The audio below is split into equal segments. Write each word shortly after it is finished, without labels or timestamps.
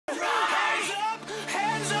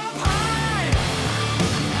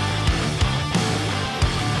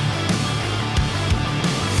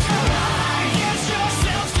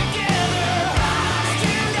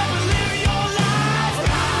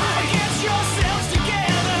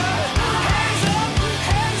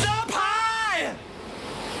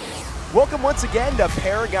Welcome once again to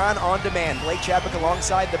Paragon On-Demand. Blake Chadwick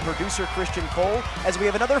alongside the producer Christian Cole as we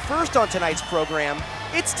have another first on tonight's program.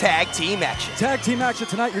 It's tag team action. Tag team action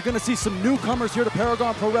tonight. You're going to see some newcomers here to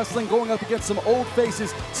Paragon Pro Wrestling going up against some old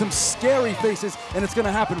faces, some scary faces, and it's going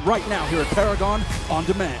to happen right now here at Paragon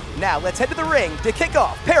On-Demand. Now let's head to the ring to kick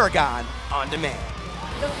off Paragon On-Demand.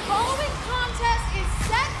 The following contest is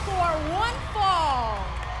set for one fall.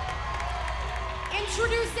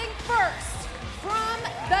 Introducing first, from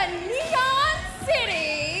the Neon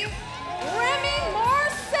City, Remy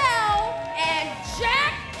Marcel and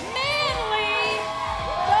Jack Manley,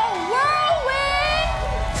 the Whirlwind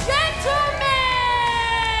Gentlemen!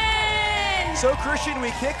 So Christian, we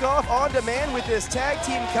kick off On-Demand with this tag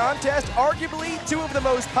team contest. Arguably two of the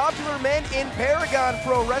most popular men in Paragon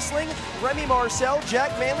Pro Wrestling. Remy Marcel,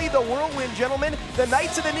 Jack Manley, the Whirlwind Gentlemen, the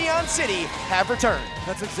Knights of the Neon City have returned.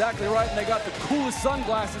 That's exactly right, and they got the coolest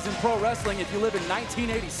sunglasses in pro wrestling if you live in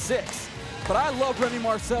 1986. But I love Remy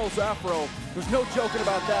Marcel's afro. There's no joking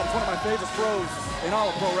about that. It's one of my favorite pros in all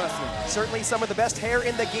of pro wrestling. Certainly some of the best hair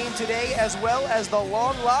in the game today, as well as the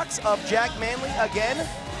long locks of Jack Manley. Again,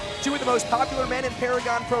 two of the most popular men in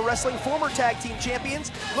Paragon Pro Wrestling, former tag team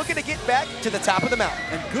champions, looking to get back to the top of the mountain.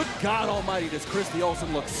 And good God almighty, does Christy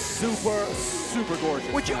Olsen look super, super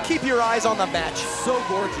gorgeous. Would you keep your eyes on the match? So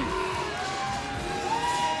gorgeous.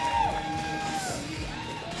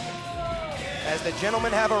 As the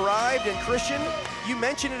gentlemen have arrived, and Christian, you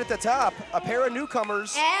mentioned it at the top, a pair of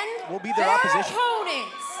newcomers and will be their opposition.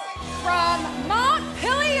 Opponents from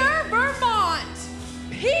Montpelier, Vermont,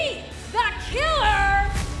 Pete the Killer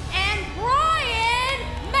and Brian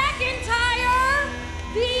McIntyre,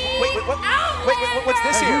 the Outlanders. Wait, what's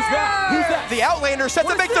this here? Who's that? Who's that? The Outlanders set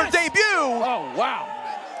to make their debut. Oh, wow.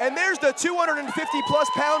 And there's the 250-plus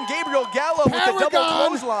pound Gabriel Gallo with the double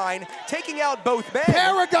clothesline, taking out both men.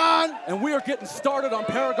 Paragon! And we are getting started on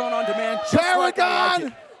Paragon On-Demand. Paragon!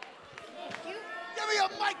 Like Give me a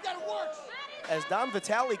mic that works! As Dom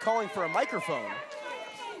Vitale calling for a microphone.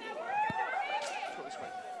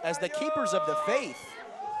 As the Keepers of the Faith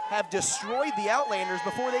have destroyed the Outlanders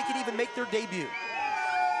before they could even make their debut.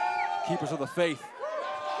 Keepers of the Faith.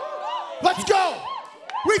 Let's go!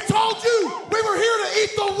 We told you we were here to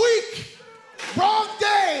eat the week! Wrong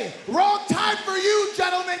day, wrong time for you,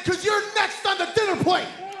 gentlemen, because you're next on the dinner plate!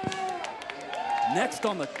 Next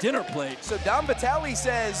on the dinner plate. So Dom Vitale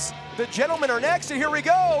says, the gentlemen are next, and here we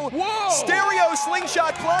go. Whoa! Stereo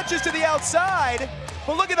slingshot plunges to the outside,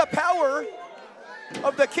 but look at the power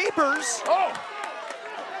of the Keepers. Oh!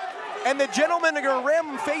 And the gentlemen are going to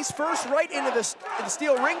ram face first right into the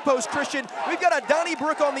steel ring post, Christian. We've got a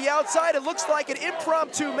Donnybrook on the outside. It looks like an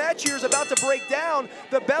impromptu match here is about to break down.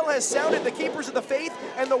 The bell has sounded. The Keepers of the Faith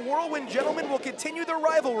and the Whirlwind Gentlemen will continue their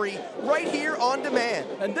rivalry right here on demand.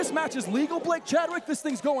 And this match is legal, Blake Chadwick? This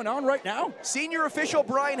thing's going on right now? Senior official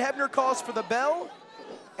Brian Hebner calls for the bell.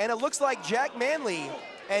 And it looks like Jack Manley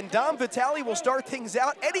and Dom Vitale will start things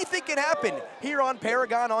out. Anything can happen here on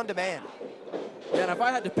Paragon On Demand. Yeah, and if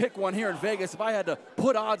I had to pick one here in Vegas, if I had to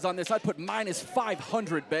put odds on this, I'd put minus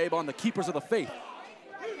 500, babe, on the Keepers of the Faith.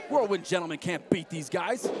 Whirlwind Gentlemen can't beat these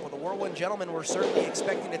guys. Well, the Whirlwind Gentlemen were certainly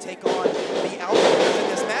expecting to take on the Outlanders in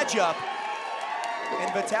this matchup.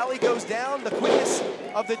 And Vitale goes down, the quickness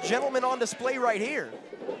of the gentleman on display right here.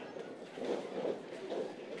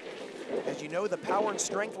 As you know, the power and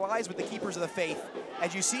strength lies with the Keepers of the Faith.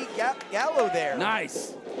 As you see Gallo there.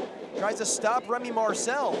 Nice. Tries to stop Remy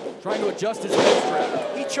Marcel. Trying to adjust his head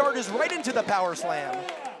strap. He charges right into the power slam.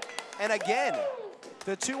 And again,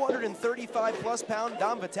 the 235-plus pound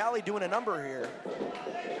Dom Vitale doing a number here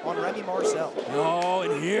on Remy Marcel. Oh,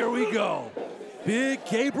 and here we go. Big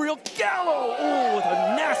Gabriel Gallo. Oh, with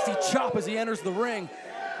a nasty chop as he enters the ring.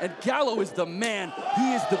 And Gallo is the man.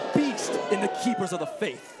 He is the beast in the Keepers of the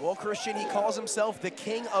Faith. Well, Christian, he calls himself the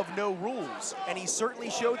king of no rules. And he certainly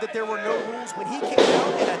showed that there were no rules when he came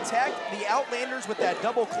out and attacked the Outlanders with that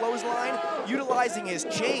double clothesline, utilizing his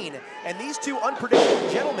chain. And these two unpredictable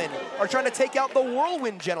gentlemen are trying to take out the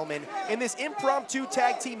Whirlwind Gentlemen in this impromptu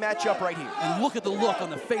tag team matchup right here. And look at the look on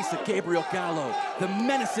the face of Gabriel Gallo. The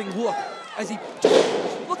menacing look as he,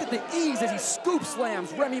 look at the ease as he scoop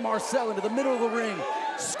slams Remy Marcel into the middle of the ring,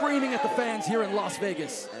 screaming at the fans here in Las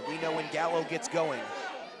Vegas. And we know when Gallo gets going,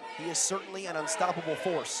 he is certainly an unstoppable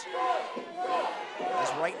force. As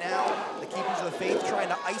right now, the Keepers of the Faith trying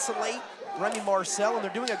to isolate Remy Marcel, and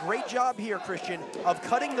they're doing a great job here, Christian, of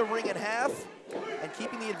cutting the ring in half and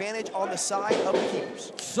keeping the advantage on the side of the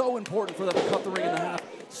Keepers. So important for them to cut the ring in half.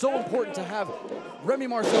 So important to have Remy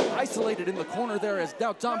Marcel isolated in the corner there as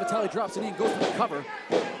now Dom Vitale drops it in and goes for the cover.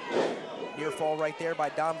 Near near fall right there by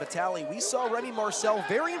Dom Vitale. We saw Remy Marcel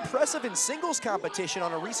very impressive in singles competition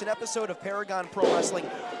on a recent episode of Paragon Pro Wrestling.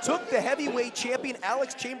 Took the heavyweight champion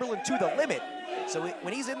Alex Chamberlain to the limit. So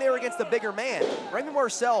when he's in there against the bigger man, Remy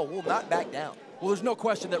Marcel will not back down. Well, there's no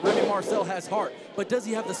question that Remy Marcel has heart, but does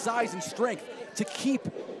he have the size and strength to keep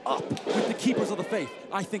up with the keepers of the faith?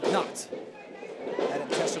 I think not. That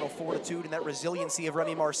intestinal fortitude and that resiliency of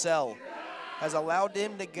Remy Marcel has allowed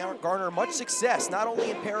him to garner much success, not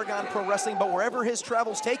only in Paragon Pro Wrestling, but wherever his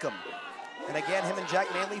travels take him. And again, him and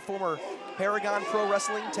Jack Manley, former Paragon Pro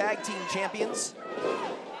Wrestling Tag Team Champions,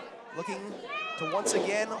 looking to once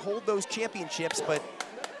again hold those championships, but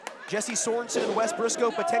Jesse Sorensen and Wes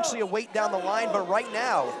Briscoe potentially a weight down the line, but right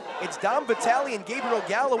now, it's Dom Vitale and Gabriel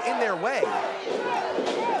Gallo in their way.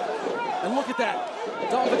 And look at that.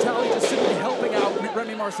 Dom Vitale just simply helping out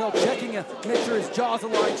Remy Marcel, checking to make sure his jaw's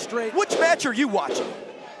aligned straight. Which match are you watching?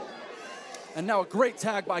 And now a great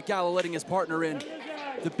tag by Gallo, letting his partner in,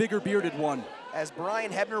 the bigger bearded one. As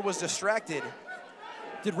Brian Hebner was distracted.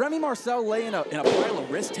 Did Remy Marcel lay in a pile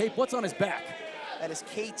of wrist tape? What's on his back? That is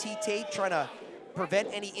KT tape, trying to prevent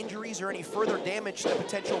any injuries or any further damage to the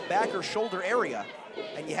potential back or shoulder area.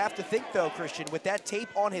 And you have to think though, Christian, with that tape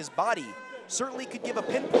on his body, certainly could give a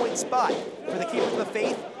pinpoint spot for the keepers of the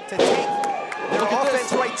faith to take their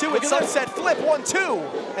offense right to it. Sunset flip,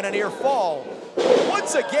 1-2, and a near fall.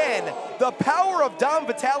 Once again, the power of Dom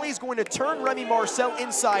Vitale is going to turn Remy Marcel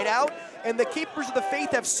inside out, and the keepers of the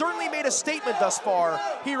faith have certainly made a statement thus far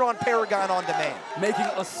here on Paragon On-Demand. Making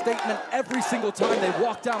a statement every single time they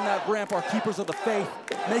walk down that ramp, our keepers of the faith,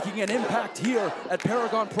 making an impact here at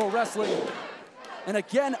Paragon Pro Wrestling. And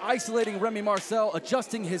again, isolating Remy Marcel,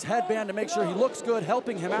 adjusting his headband to make sure he looks good,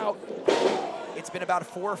 helping him out. It's been about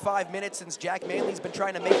 4 or 5 minutes since Jack Manley's been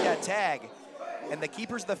trying to make that tag. And the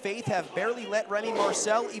keepers of the faith have barely let Remy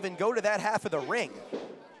Marcel even go to that half of the ring.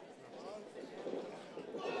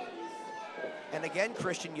 And again,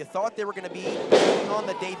 Christian, you thought they were going to be taking on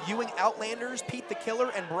the debuting Outlanders, Pete the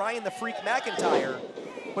Killer and Brian the Freak McIntyre.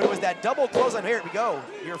 But it was that double clothesline. Here we go,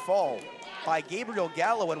 near fall by Gabriel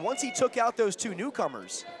Gallo. And once he took out those two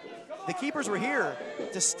newcomers, the keepers were here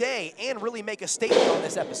to stay and really make a statement on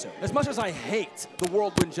this episode. As much as I hate the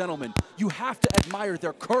Whirlwind Gentlemen, you have to admire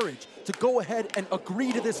their courage to go ahead and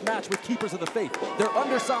agree to this match with keepers of the faith. They're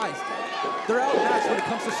undersized. They're outmatched when it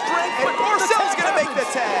comes to strength. And Marcel's gonna make the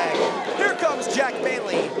tag. Here comes Jack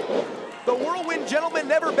Manley. The Whirlwind Gentlemen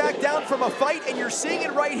never back down from a fight, and you're seeing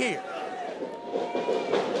it right here.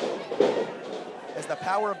 As the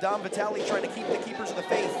power of Dom Vitale trying to keep the keepers of the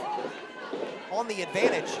faith on the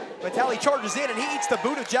advantage. Vitale charges in and he eats the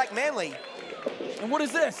boot of Jack Manley. And what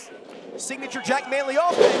is this? Signature Jack Manley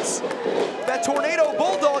offense. That tornado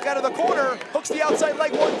bulldog out of the corner hooks the outside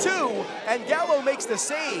leg, 1-2, and Gallo makes the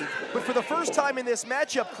save. But for the first time in this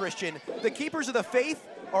matchup, Christian, the keepers of the faith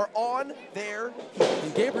are on their heels.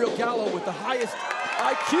 And Gabriel Gallo with the highest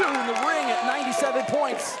IQ in the ring at 97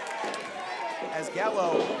 points. As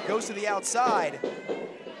Gallo goes to the outside,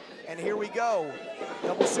 and here we go.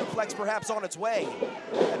 Double suplex perhaps on its way.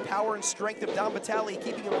 That power and strength of Dom Vitale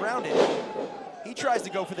keeping him grounded. He tries to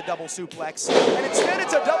go for the double suplex, and instead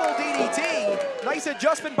it's a double DDT. Nice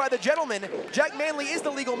adjustment by the gentleman. Jack Manley is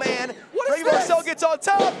the legal man. Remy Marcel gets on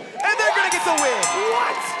top, and they're gonna get the win.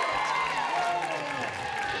 What?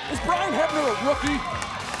 Is Brian Hebner a rookie?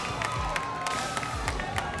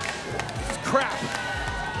 This is crap.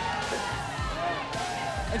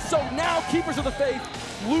 And so now keepers of the faith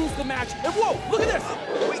lose the match. And whoa, look at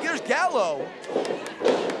this. Wait, there's Gallo.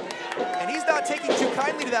 And he's not taking too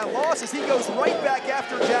kindly to that loss as he goes right back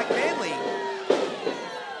after Jack Manley.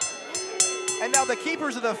 And now the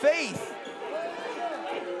keepers of the faith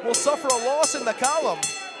will suffer a loss in the column,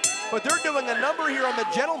 but they're doing a number here on the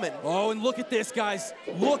gentleman. Oh, and look at this, guys.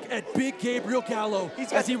 Look at big Gabriel Gallo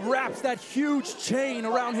as he wraps that huge chain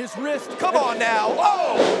around his wrist. Come on now,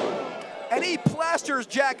 oh! And he plasters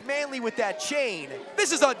Jack Manley with that chain.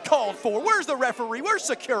 This is uncalled for. Where's the referee? Where's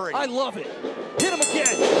security? I love it. Hit him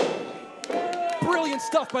again. Brilliant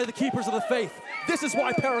stuff by the keepers of the faith. This is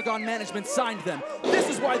why Paragon Management signed them. This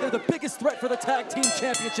is why they're the biggest threat for the Tag Team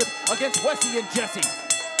Championship against Wesley and Jesse.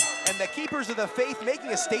 And the keepers of the faith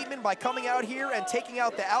making a statement by coming out here and taking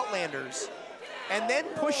out the Outlanders. And then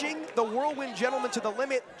pushing the Whirlwind Gentlemen to the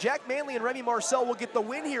limit. Jack Manley and Remy Marcel will get the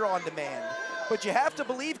win here on demand. But you have to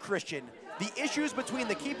believe, Christian, the issues between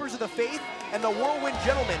the keepers of the faith and the Whirlwind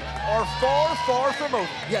Gentlemen are far, far from over.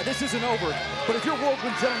 Yeah, this isn't over. But if you're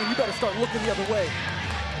Whirlwind Gentlemen, you better start looking the other way.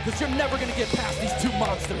 because you're never going to get past these two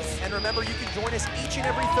monsters. And remember, you can join us each and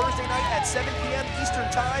every Thursday night at 7 p.m. Eastern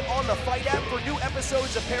Time on the Fight app for new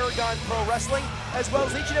episodes of Paragon Pro Wrestling, as well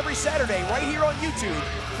as each and every Saturday right here on YouTube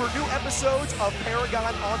for new episodes of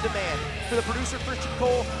Paragon On-Demand. For the producer, Christian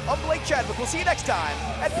Cole, I'm Blake Chadwick. We'll see you next time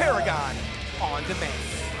at Paragon On-Demand.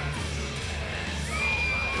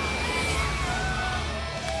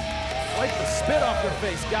 Wipe the spit off your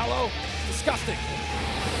face, Gallo. Disgusting.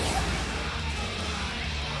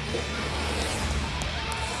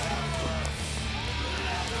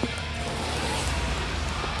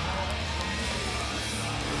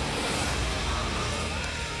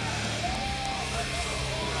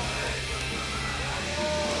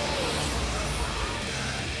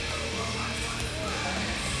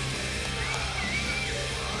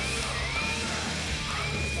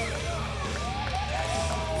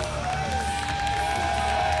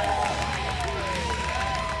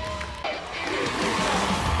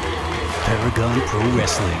 Paragon Pro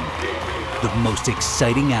Wrestling. The most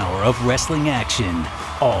exciting hour of wrestling action,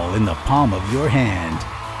 all in the palm of your hand.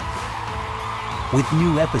 With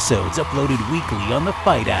new episodes uploaded weekly on the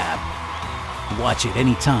Fight app. Watch it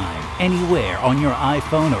anytime, anywhere on your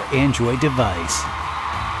iPhone or Android device.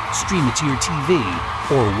 Stream it to your TV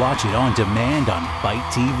or watch it on demand on Fight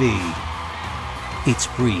TV. It's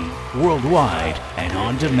free, worldwide, and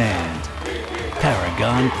on demand.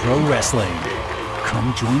 Paragon Pro Wrestling.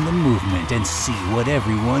 Come join the movement and see what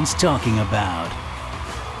everyone's talking about.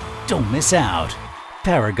 Don't miss out.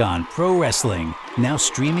 Paragon Pro Wrestling, now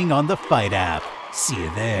streaming on the Fight app. See you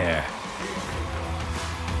there.